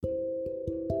The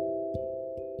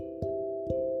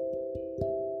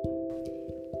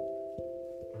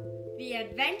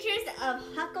Adventures of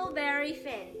Huckleberry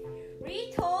Finn,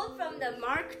 retold from the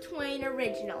Mark Twain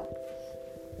original.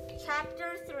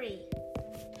 Chapter 3,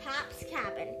 Pap's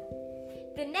Cabin.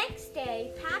 The next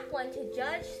day, Pap went to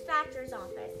Judge Thatcher's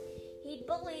office. He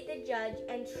bullied the judge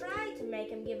and tried to make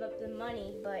him give up the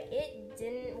money, but it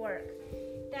didn't work.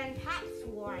 Then Pap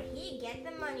swore he'd get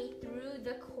the money through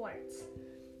the courts.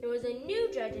 There was a new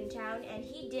judge in town, and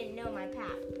he didn't know my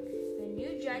Pap. The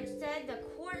new judge said the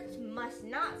courts must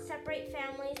not separate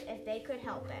families if they could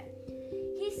help it.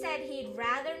 He said he'd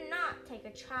rather not take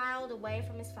a child away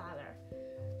from his father.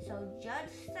 So Judge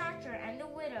Thatcher and the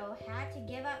widow had to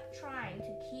give up trying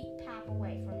to keep Pap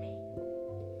away from me.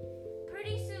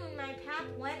 Pretty soon, my Pap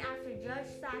went after Judge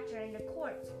Thatcher in the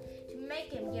courts to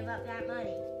make him give up that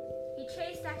money. He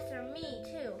chased after me,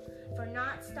 too, for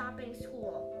not stopping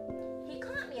school. He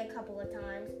caught me a couple of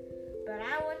times, but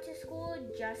I went to school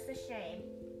just the same.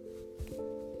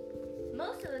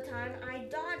 Most of the time, I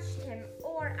dodged him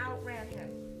or outran him.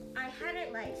 I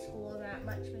hadn't liked school that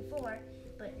much before,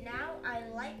 but now I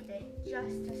liked it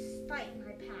just to spite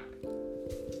my Pap.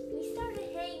 We started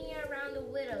hanging around the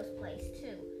widow's place,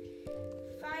 too.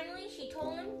 Finally, she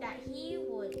told him that she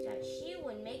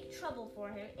would make trouble for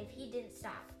him if he didn't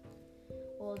stop.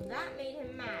 Well, that made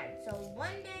him mad, so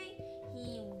one day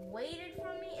he waited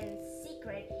for me in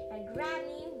secret and grabbed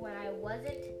me when I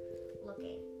wasn't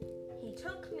looking. He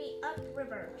took me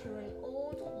upriver to an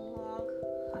old log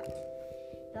hut.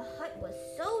 The hut was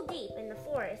so deep in the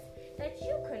forest that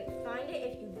you couldn't find it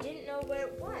if you didn't know where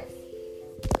it was. He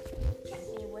kept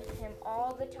me with him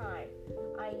all the time.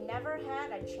 I never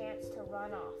had a chance to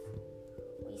run off.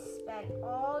 We spent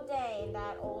all day in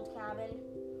that old cabin.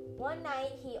 One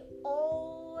night, he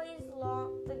always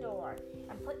locked the door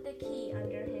and put the key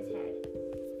under his head.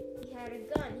 He had a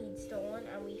gun he'd stolen,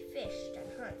 and we fished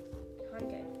and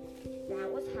hunted. That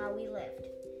was how we lived.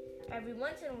 Every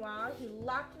once in a while, he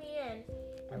locked me in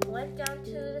and went down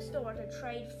to the store to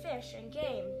trade fish and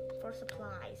game for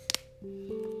supplies.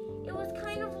 It was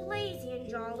kind of lazy and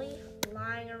jolly,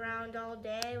 lying around all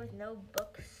day with no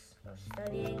books or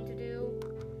studying to do.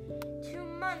 2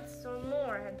 months or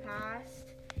more had passed,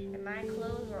 and my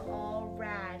clothes were all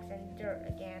rags and dirt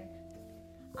again.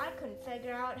 I couldn't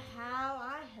figure out how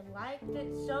I had liked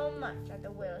it so much at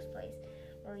the widow's place,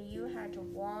 where you had to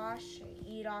wash and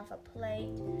eat off a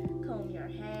plate, comb your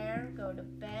hair, go to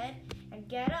bed, and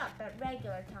get up at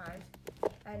regular times,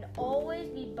 and always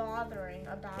be bothering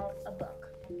about a book.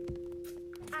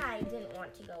 I didn't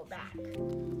want to go back.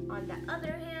 On the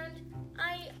other hand,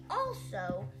 I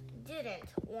also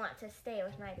didn't want to stay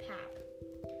with my Pap.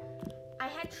 I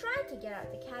had tried to get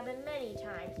out the cabin many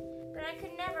times, but I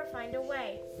could never find a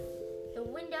way. The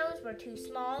windows were too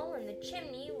small and the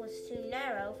chimney was too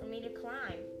narrow for me to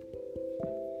climb.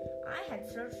 I had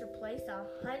searched the place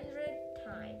 100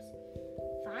 times.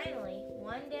 Finally,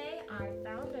 one day I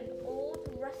found an old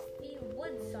rusty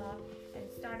wood saw and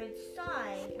started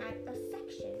sawing at a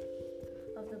section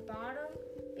of the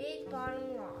big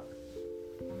bottom log.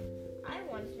 I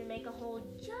wanted to make a hole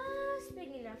just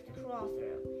big enough to crawl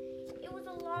through. It was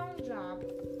a long job,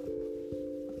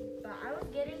 but I was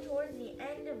getting towards the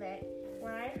end of it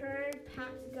when I heard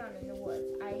Pap's gun in the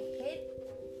woods. I hid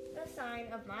the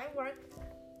sign of my work,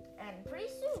 and pretty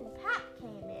soon Pap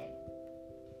came in.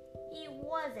 He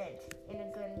wasn't in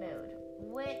a good mood,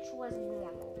 which was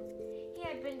normal. He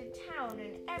had been to town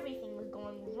and everything was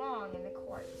going wrong in the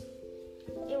courts.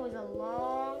 It was a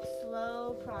long,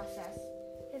 slow process.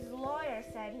 His lawyer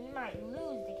said he might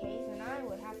lose the case and I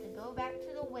would have to go back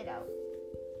to the widow.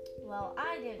 Well,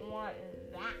 I didn't want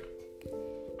that.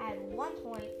 At one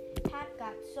point, Pap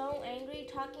got so angry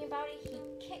talking about it, he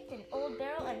kicked an old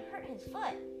barrel and hurt his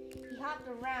foot. He hopped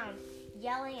around,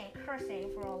 yelling and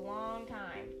cursing for a long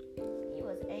time. He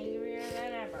was angrier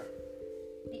than ever.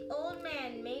 The old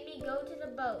man made me go to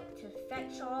the boat to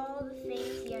fetch all the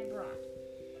things he had brought.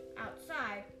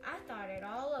 Outside, I thought it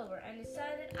all over and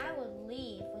decided I would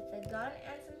leave with the gun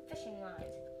and some fishing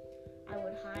lines. I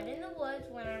would hide in the woods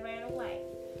when I ran away.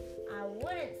 I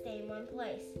wouldn't stay in one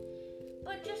place,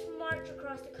 but just march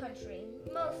across the country,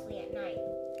 mostly at night.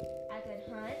 I could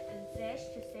hunt and fish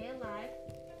to stay alive.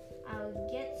 I would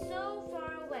get so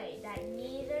far away that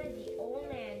neither the old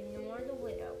man nor the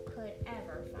widow could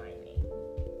ever find me.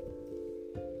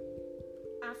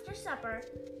 After supper,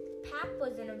 Pap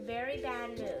was in a very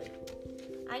bad mood.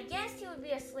 I guessed he would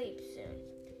be asleep soon.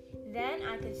 Then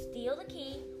I could steal the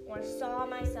key or saw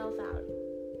myself out.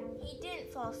 He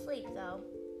didn't fall asleep, though.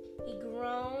 He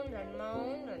groaned and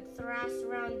moaned and thrashed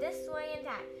around this way and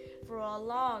that for a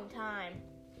long time.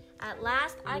 At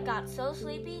last, I got so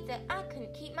sleepy that I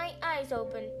couldn't keep my eyes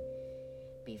open.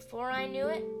 Before I knew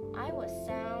it, I was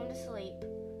sound asleep.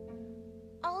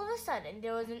 All of a sudden,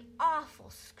 there was an awful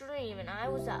scream and I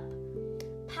was up.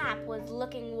 Pap was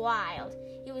looking wild.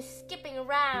 He was skipping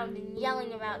around and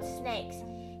yelling about snakes.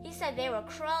 He said they were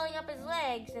crawling up his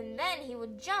legs and then he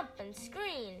would jump and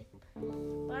scream.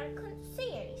 But I couldn't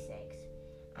see any snakes.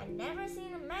 I'd never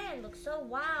seen a man look so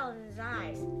wild in his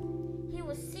eyes. He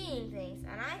was seeing things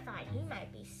and I thought he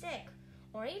might be sick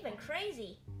or even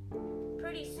crazy.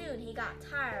 Pretty soon he got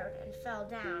tired and fell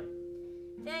down.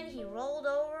 Then he rolled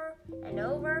over and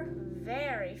over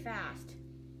very fast.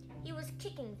 He was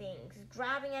kicking things,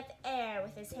 grabbing at the air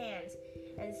with his hands,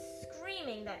 and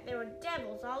screaming that there were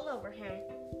devils all over him.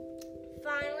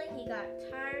 Finally, he got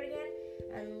tired again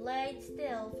and laid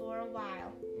still for a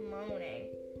while, moaning.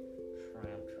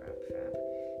 Tramp, tramp, tramp.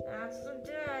 That's the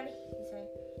done, he said.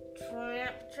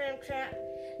 Tramp, tramp, tramp.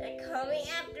 They're coming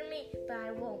after me, but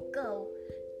I won't go.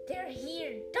 They're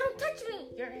here. Don't touch me.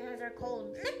 Your hands are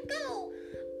cold. Let go.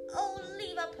 Oh,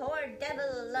 leave a poor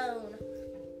devil alone.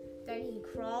 Then he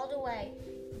crawled away,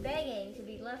 begging to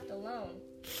be left alone.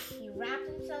 He wrapped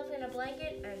himself in a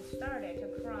blanket and started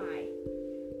to cry.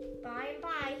 By and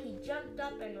by, he jumped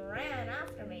up and ran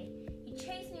after me. He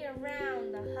chased me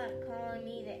around the hut, calling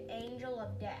me the angel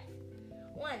of death.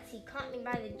 Once, he caught me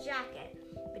by the jacket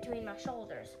between my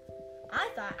shoulders. I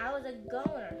thought I was a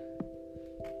goner,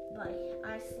 but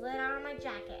I slid out of my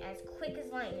jacket as quick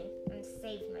as lightning and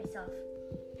saved myself.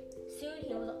 Soon,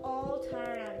 he was all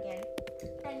tired out again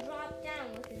and dropped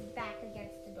down with his back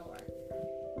against the door.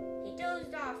 He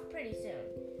dozed off pretty soon.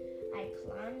 I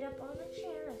climbed up on the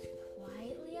chair as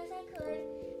quietly as I could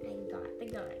and got the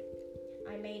gun.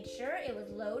 I made sure it was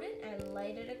loaded and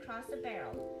laid it across the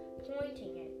barrel,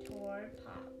 pointing it toward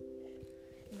Pop.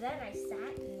 Then I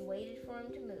sat and waited for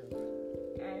him to move.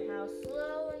 And how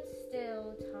slow and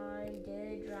still time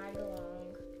did drag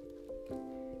along.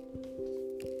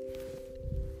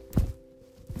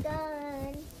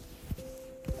 Done.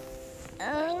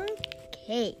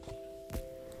 Okay.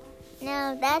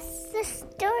 Now that's the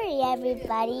story,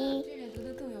 everybody. 这个读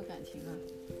得更有感情了。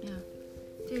你看，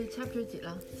这是 chapter 几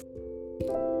了？